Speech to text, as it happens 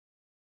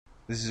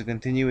This is a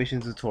continuation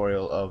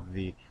tutorial of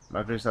the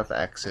Microsoft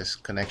Access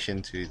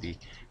connection to the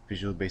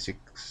Visual Basic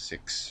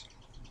 6.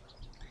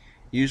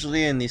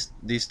 Usually in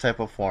these type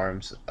of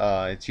forms,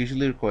 it's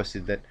usually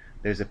requested that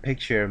there's a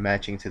picture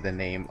matching to the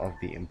name of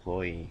the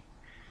employee.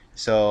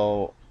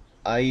 So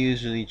I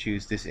usually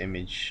choose this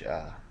image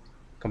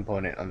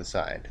component on the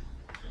side.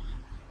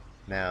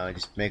 Now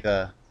just make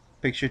a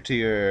picture to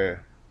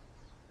your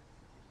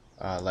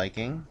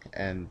liking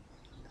and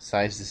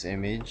size this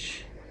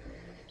image.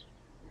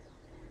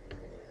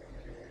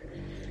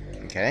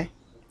 Okay.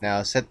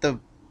 Now set the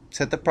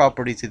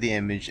property to the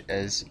image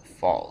as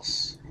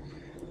false,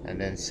 and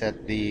then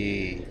set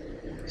the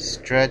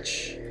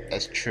stretch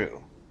as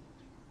true.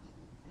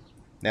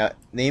 Now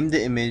name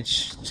the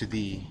image to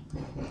the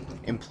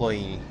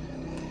employee.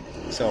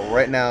 So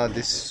right now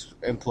this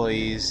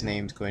employee's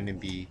name is going to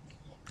be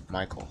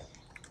Michael,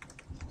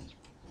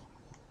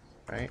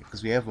 right?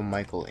 Because we have a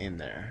Michael in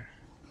there.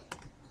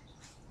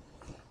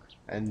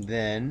 And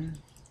then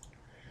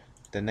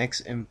the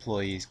next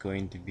employee is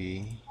going to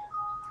be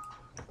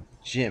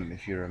Jim,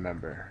 if you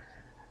remember.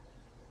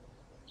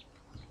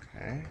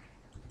 Okay.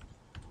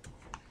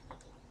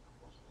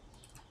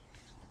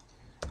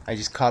 I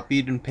just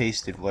copied and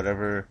pasted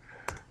whatever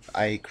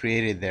I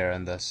created there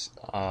on this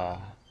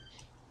on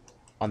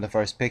the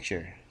first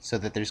picture, so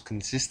that there's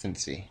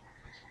consistency.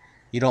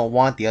 You don't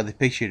want the other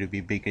picture to be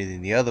bigger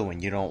than the other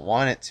one. You don't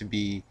want it to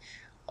be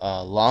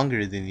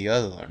longer than the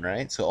other one,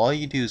 right? So all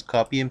you do is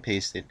copy and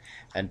paste it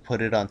and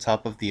put it on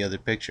top of the other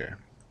picture.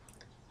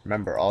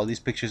 Remember, all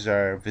these pictures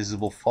are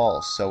visible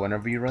false, so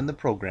whenever you run the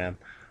program,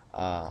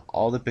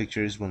 all the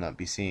pictures will not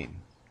be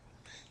seen.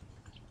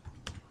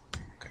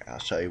 Okay, I'll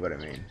show you what I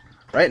mean.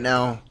 Right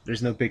now,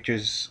 there's no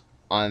pictures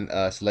on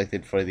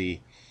selected for the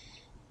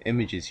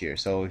images here.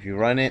 So if you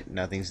run it,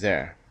 nothing's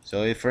there.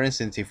 So if, for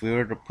instance, if we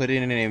were to put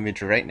in an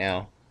image right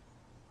now,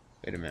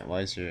 wait a minute,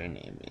 why is there an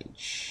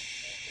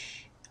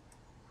image?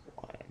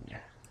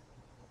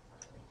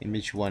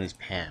 Image 1 is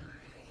Pam.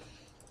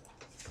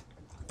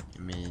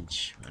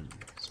 Image 1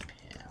 is Pam.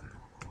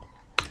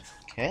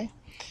 Okay,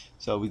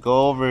 so we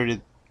go over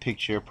to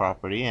picture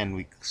property and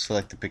we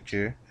select the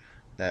picture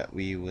that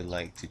we would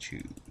like to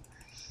choose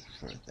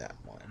for that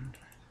one.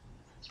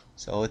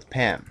 So it's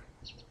Pam.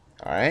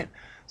 Alright,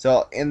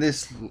 so in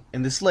this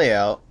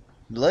layout,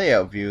 the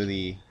layout view,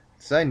 the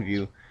design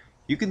view,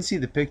 you can see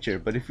the picture,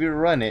 but if you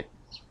run it,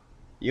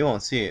 you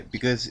won't see it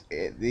because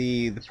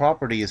the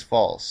property is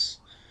false.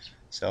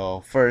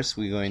 So first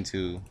we're going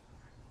to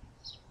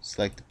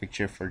select the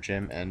picture for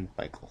Jim and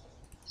Michael.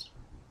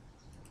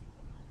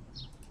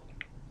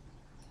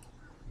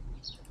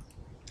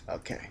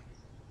 Okay,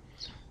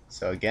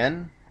 so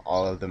again,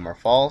 all of them are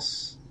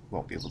false.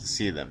 Won't be able to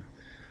see them.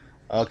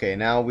 Okay,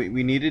 now what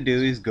we need to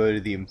do is go to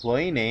the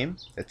employee name,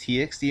 the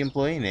txt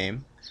employee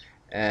name,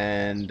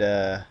 and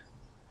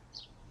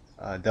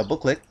double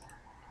click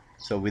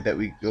so we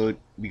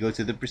go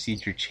to the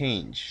procedure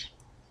change.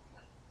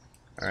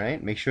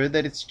 Alright, make sure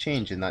that it's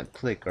change and not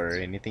click or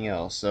anything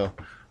else. So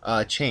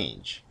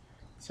change.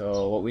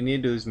 So what we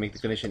need to do is make the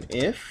condition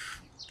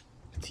if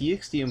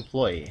txt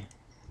employee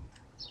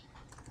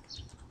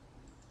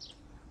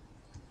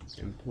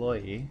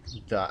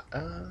dot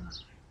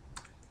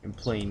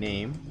employee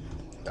name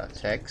dot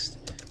text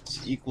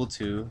is equal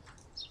to,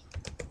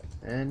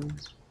 and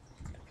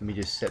let me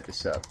just set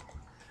this up.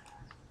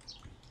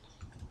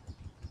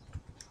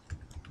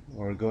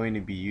 We're going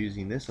to be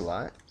using this a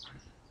lot,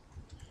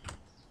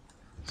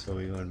 so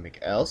we're going to make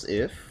else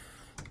if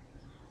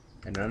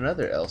and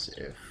another else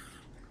if.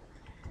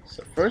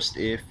 So first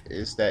if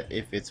is that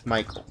if it's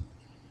Michael,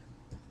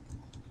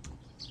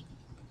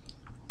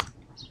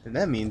 then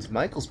that means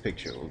Michael's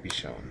picture will be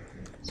shown,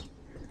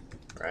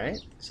 right?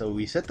 So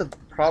we set the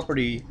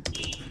property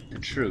to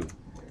true.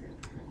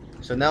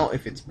 So now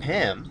if it's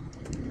Pam,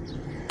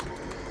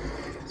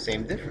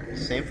 same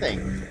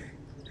thing.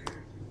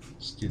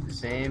 Just do the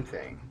same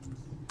thing.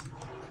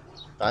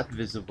 Not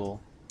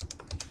visible,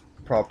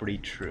 property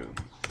true.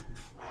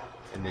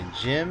 And then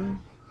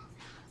Jim,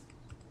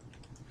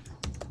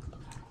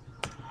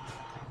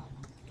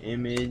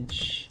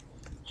 image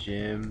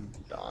Jim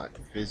dot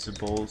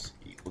visibles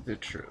equal to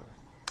true.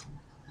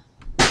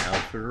 Now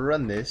if we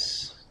run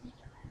this,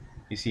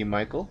 you see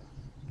Michael,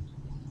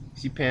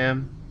 you see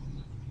Pam,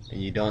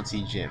 and you don't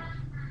see Jim.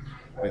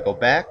 We go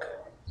back,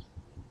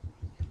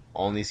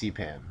 only see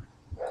Pam.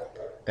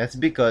 That's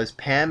because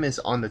Pam is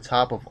on the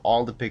top of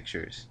all the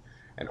pictures,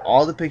 and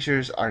all the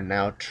pictures are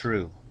now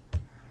true.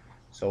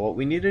 So what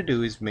we need to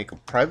do is make a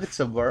private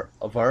sub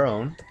of our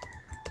own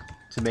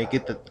to make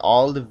it that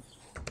all the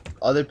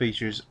other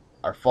pictures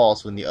are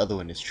false when the other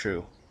one is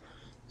true.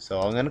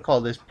 So I'm going to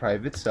call this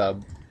private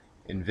sub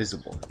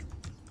invisible.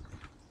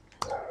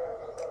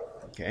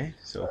 Okay,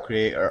 so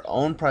create our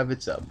own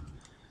private sub.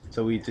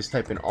 So we just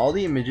type in all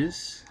the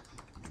images.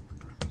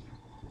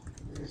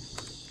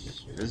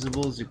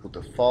 Visible is equal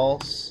to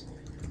false.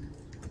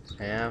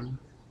 Pam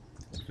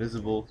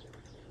visible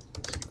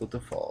is equal to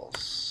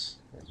false.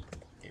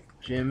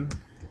 Jim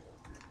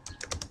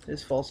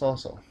is false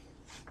also.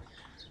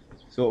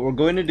 So So what we're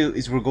going to do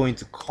is we're going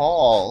to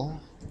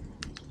call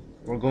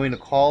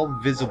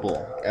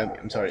visible.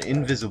 I'm sorry,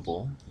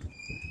 invisible.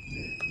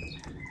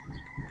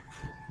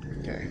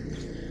 Okay.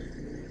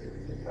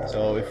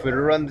 So if we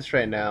run this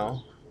right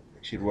now,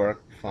 it should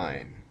work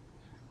fine.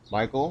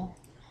 Michael,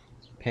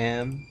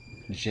 Pam,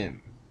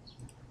 Jim.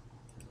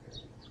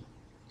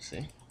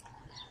 See?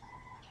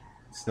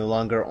 It's no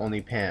longer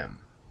only Pam.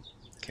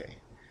 Okay.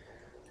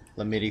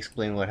 Let me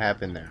explain what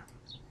happened there.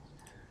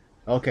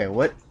 Okay,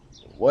 what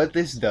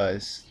this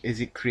does is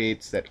it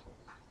creates that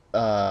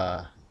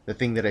the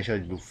thing that I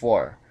showed you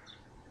before.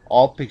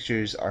 All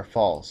pictures are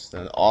false.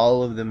 And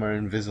all of them are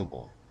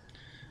invisible.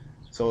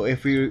 So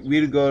if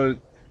we go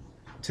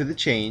to the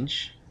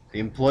change, the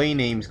employee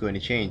name is going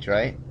to change,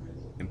 right?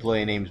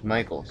 Employee name is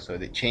Michael, so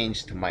they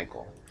changed to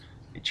Michael.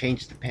 It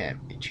changed to Pam.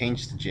 It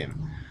changed to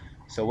Jim.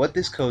 So what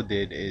this code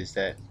did is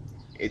that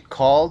it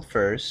called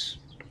first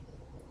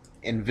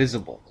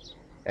invisible.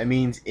 That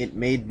means it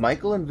made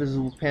Michael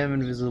invisible, Pam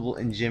invisible,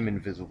 and Jim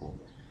invisible.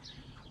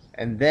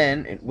 And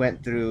then it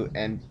went through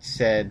and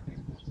said,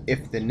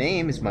 if the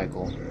name is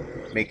Michael,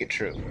 make it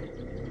true.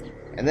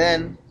 And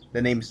then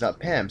the name is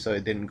not Pam, so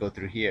it didn't go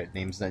through here. The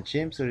name is not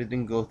Jim, so it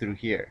didn't go through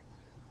here.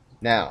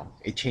 Now,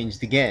 it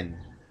changed again.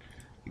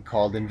 It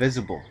called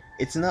invisible.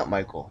 It's not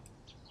Michael,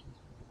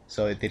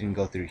 so it didn't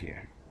go through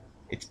here.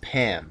 It's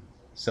Pam,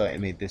 so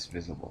it made this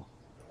visible.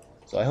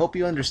 So I hope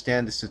you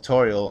understand this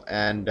tutorial,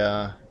 and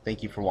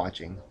thank you for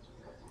watching.